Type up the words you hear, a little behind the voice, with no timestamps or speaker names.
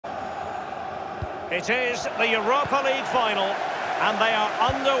It is the Europa League final, and they are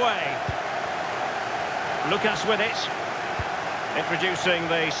underway. Lucas with it. Introducing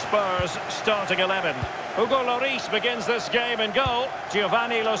the Spurs starting 11. Hugo Lloris begins this game in goal.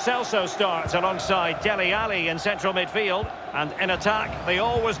 Giovanni Lo Celso starts alongside Dele Alli in central midfield. And in attack, the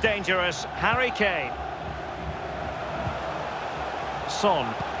always dangerous Harry Kane.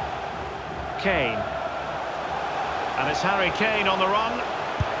 Son. Kane. And it's Harry Kane on the run.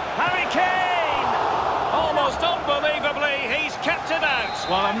 Harry Kane! Almost unbelievably, he's kept it out.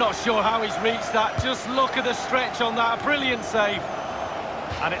 Well, I'm not sure how he's reached that. Just look at the stretch on that. A brilliant save.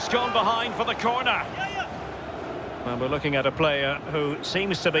 And it's gone behind for the corner. Well, we're looking at a player who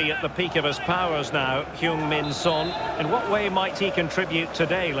seems to be at the peak of his powers now, Heung-min Son. In what way might he contribute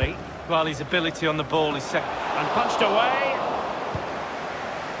today, Lee? Well, his ability on the ball is second. And punched away.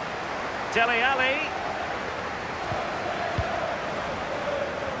 Dele Alli.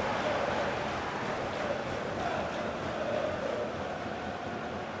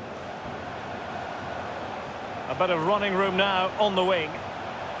 A bit of running room now on the wing.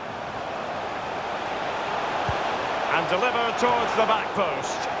 And delivered towards the back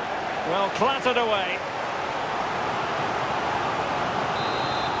post. Well, clattered away.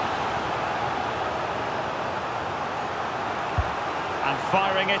 And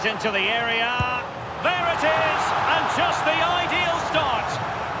firing it into the area. There it is! And just the ideal start.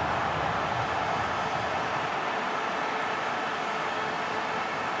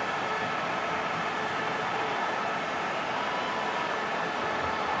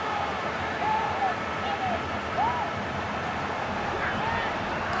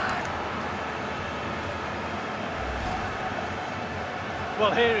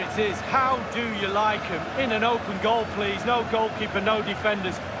 Well, here it is. How do you like him? In an open goal, please. No goalkeeper, no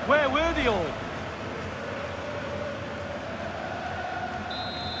defenders. Where were they all?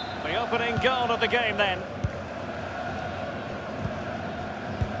 The opening goal of the game then.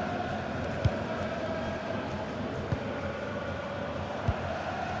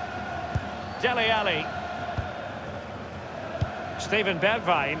 Dele Alli. Steven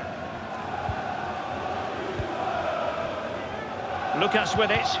Bergwijn. Lucas with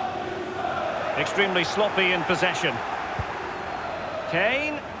it. Extremely sloppy in possession.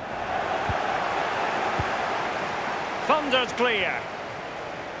 Kane. Thundered clear.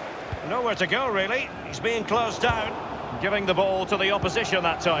 Nowhere to go, really. He's being closed down. Giving the ball to the opposition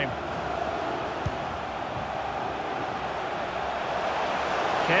that time.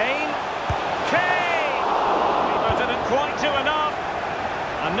 Kane. Kane! Keeper didn't quite do enough.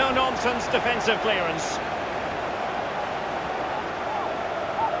 A no-nonsense defensive clearance.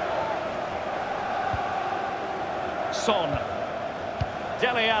 Son.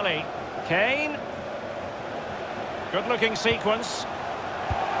 Dele Alli. Kane. Good-looking sequence.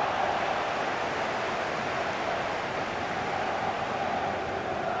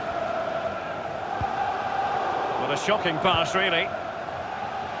 What a shocking pass, really.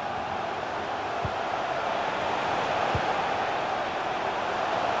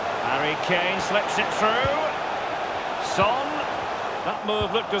 Harry Kane slips it through. Son. That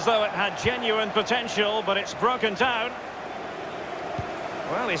move looked as though it had genuine potential, but it's broken down.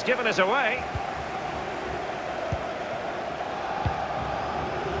 Well, he's given it away.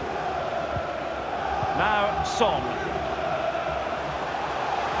 Now, Son.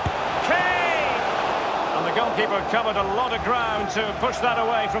 Kane! And the goalkeeper covered a lot of ground to push that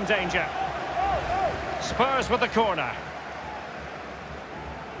away from danger. Spurs with the corner.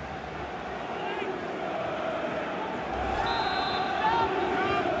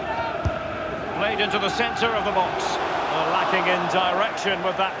 Played into the centre of the box. Well, lacking in direction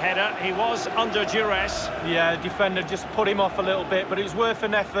with that header. He was under duress. Yeah, the defender just put him off a little bit, but it was worth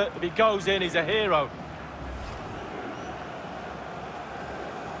an effort. If he goes in, he's a hero.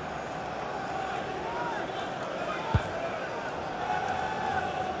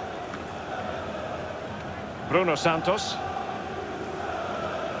 Bruno Santos.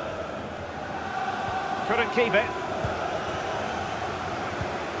 Couldn't keep it.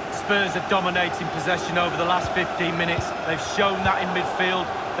 Spurs are dominating possession over the last 15 minutes. They've shown that in midfield.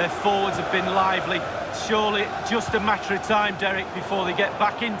 Their forwards have been lively. Surely just a matter of time, Derek, before they get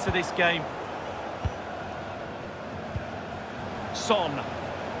back into this game. Son.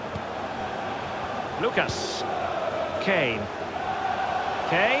 Lucas. Kane.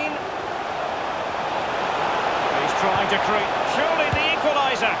 Kane. He's trying to create... Surely the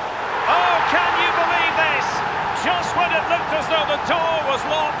equaliser. Oh, can you believe this? Just when it looked as though the door was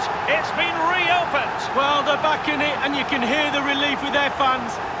locked, it's been reopened. Well, they're back in it, and you can hear the relief with their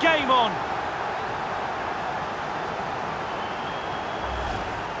fans. Game on.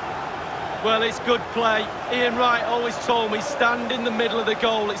 Well, it's good play. Ian Wright always told me, stand in the middle of the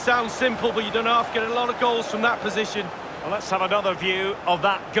goal. It sounds simple, but you don't have to get a lot of goals from that position. Well, let's have another view of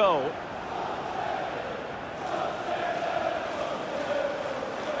that goal.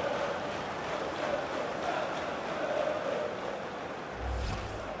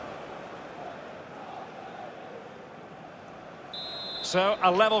 So,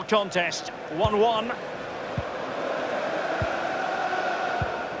 a level contest, 1-1.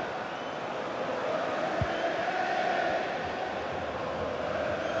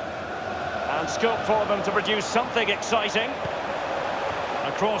 And scope for them to produce something exciting.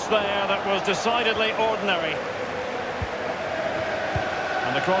 A cross there that was decidedly ordinary.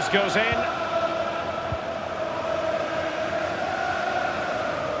 And the cross goes in.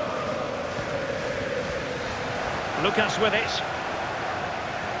 Lucas with it.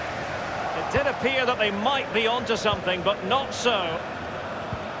 It did appear that they might be onto something, but not so.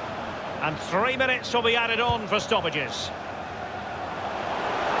 And 3 minutes will be added on for stoppages.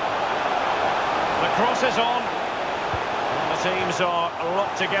 The cross is on. And the teams are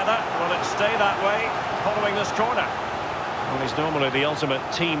locked together. Will it stay that way following this corner? Well, he's normally the ultimate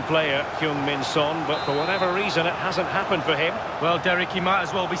team player, Heung-min Son, but for whatever reason it hasn't happened for him. Well, Derek, he might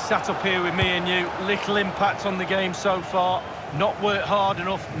as well be sat up here with me and you. Little impact on the game so far. Not worked hard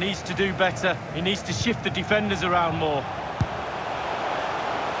enough, needs to do better. He needs to shift the defenders around more.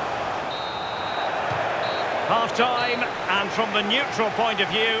 Half-time, and from the neutral point of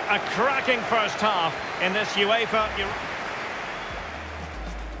view, a cracking first half in this UEFA Europa.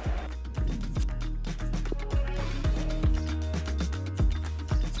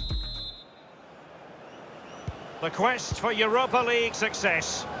 The quest for Europa League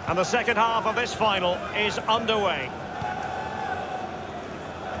success, and the second half of this final is underway.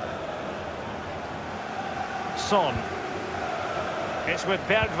 Son. It's with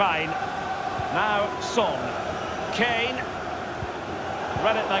Bergwijn. Now Son. Kane.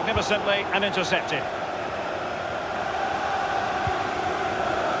 Read it magnificently and intercepted.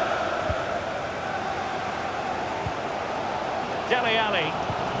 Dele Alli.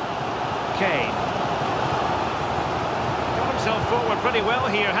 Kane. Got himself forward pretty well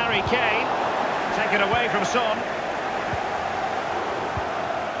here, Harry Kane. Taken away from Son.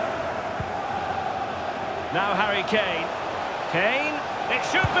 Now Harry Kane. Kane, it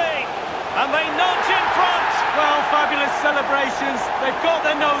should be! And they nudge in front! Well, fabulous celebrations. They've got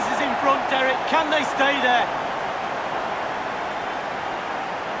their noses in front, Derek. Can they stay there?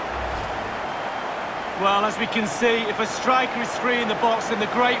 Well, as we can see, if a striker is free in the box, then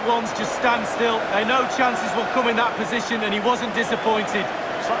the great ones just stand still. They know chances will come in that position, and he wasn't disappointed.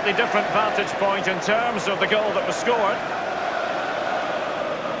 Slightly different vantage point in terms of the goal that was scored.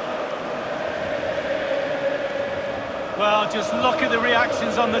 Well, just look at the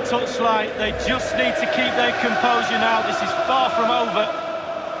reactions on the touchline. They just need to keep their composure now. This is far from over.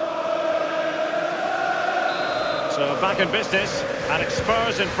 So back in business, and it's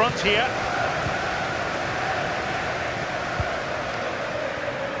Spurs in front here.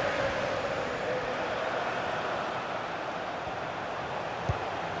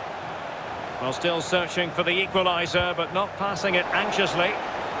 Well, still searching for the equaliser, but not passing it anxiously.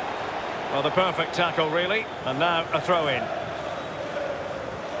 Well, the perfect tackle, really. And now a throw-in.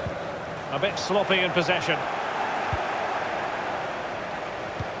 A bit sloppy in possession.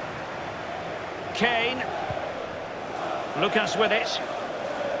 Kane. Lucas with it.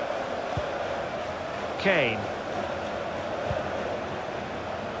 Kane.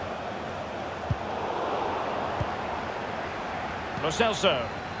 Lo Celso.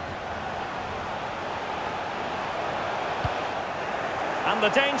 And the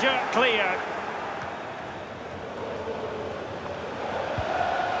danger clear.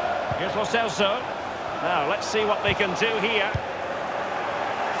 Here's Lo Celso. Now, let's see what they can do here.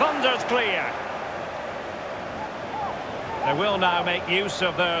 Thundered clear. They will now make use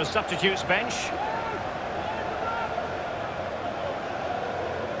of their substitutes bench.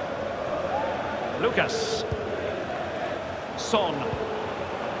 Lucas. Son.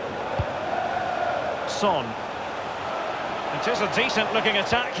 Son. It is a decent-looking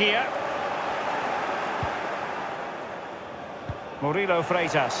attack here. Murilo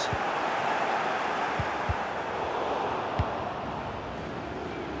Freitas.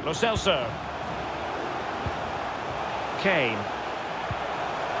 Lo Celso. Kane.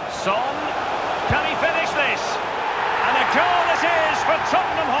 Son. Can he finish this? And a goal it is for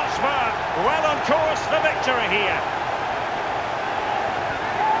Tottenham Hotspur. Well on course for victory here.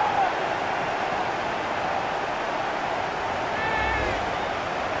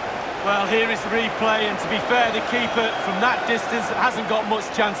 Well, here is the replay, and to be fair, the keeper from that distance hasn't got much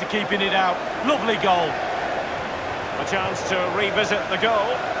chance of keeping it out. Lovely goal. A chance to revisit the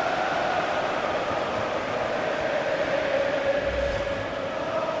goal.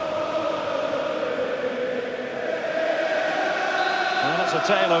 Well, it's a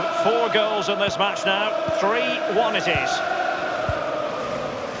tale of 4 goals in this match now. 3-1 it is.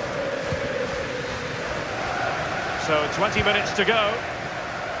 So 20 minutes to go.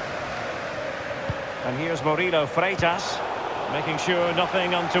 And here's Mourinho Freitas, making sure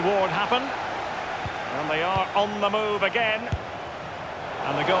nothing untoward happened. And they are on the move again.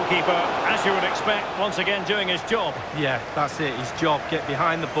 And the goalkeeper, as you would expect, once again doing his job. Yeah, that's it, his job. Get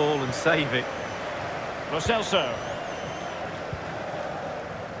behind the ball and save it. Lo Celso.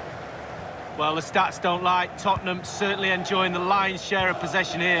 Well, the stats don't lie. Tottenham certainly enjoying the lion's share of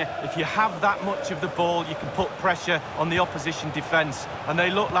possession here. If you have that much of the ball, you can put pressure on the opposition defence. And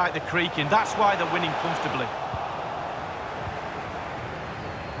they look like they're creaking. That's why they're winning comfortably.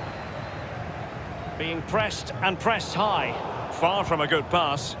 Being pressed and pressed high. Far from a good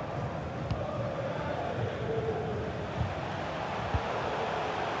pass.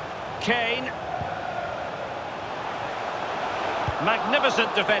 Kane.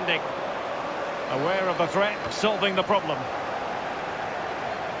 Magnificent defending. Aware of the threat, solving the problem.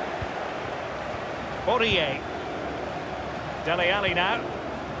 Aurier. Dele Alli now.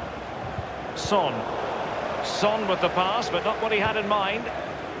 Son. Son with the pass, but not what he had in mind.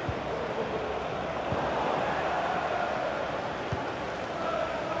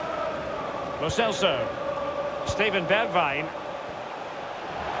 Lo Celso. Steven Bergwijn.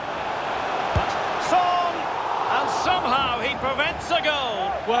 Son! And somehow he prevents a goal.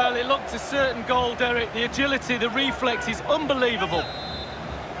 Well, it looked a certain goal, Derek. The agility, the reflex is unbelievable.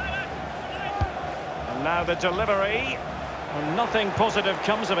 And now the delivery. And nothing positive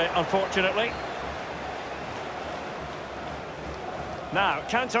comes of it, unfortunately. Now,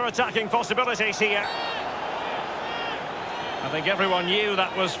 counter-attacking possibilities here. I think everyone knew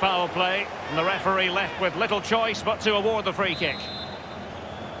that was foul play, and the referee left with little choice but to award the free kick.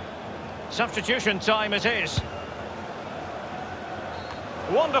 Substitution time it is.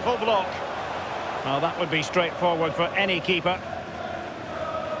 Wonderful block. Well, that would be straightforward for any keeper.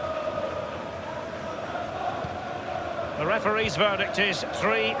 The referee's verdict is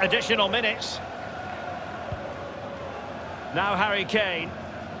 3 additional minutes. Now Harry Kane.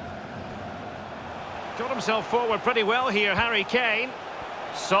 Got himself forward pretty well here, Harry Kane.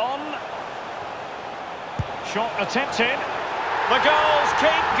 Son. Shot attempted. The goals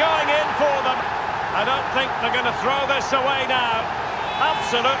keep going in for them. I don't think they're going to throw this away now.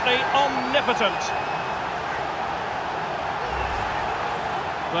 Absolutely omnipotent.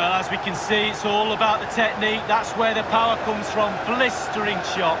 Well, as we can see, it's all about the technique. That's where the power comes from. Blistering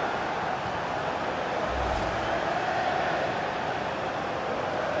shot.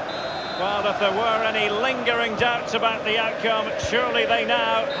 Well, if there were any lingering doubts about the outcome, surely they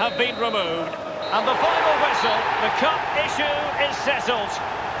now have been removed. And the final whistle, the cup issue is settled.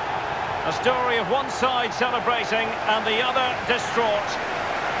 A story of one side celebrating and the other distraught.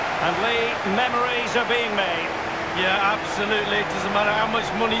 And Lee, memories are being made. Yeah, absolutely. It doesn't matter how much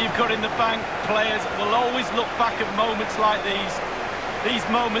money you've got in the bank. Players will always look back at moments like these. These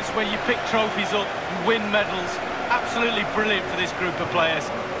moments where you pick trophies up and win medals. Absolutely brilliant for this group of players.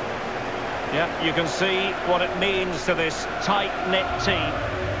 Yeah, you can see what it means to this tight-knit team.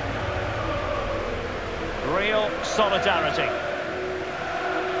 Real solidarity.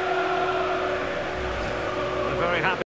 We're very happy.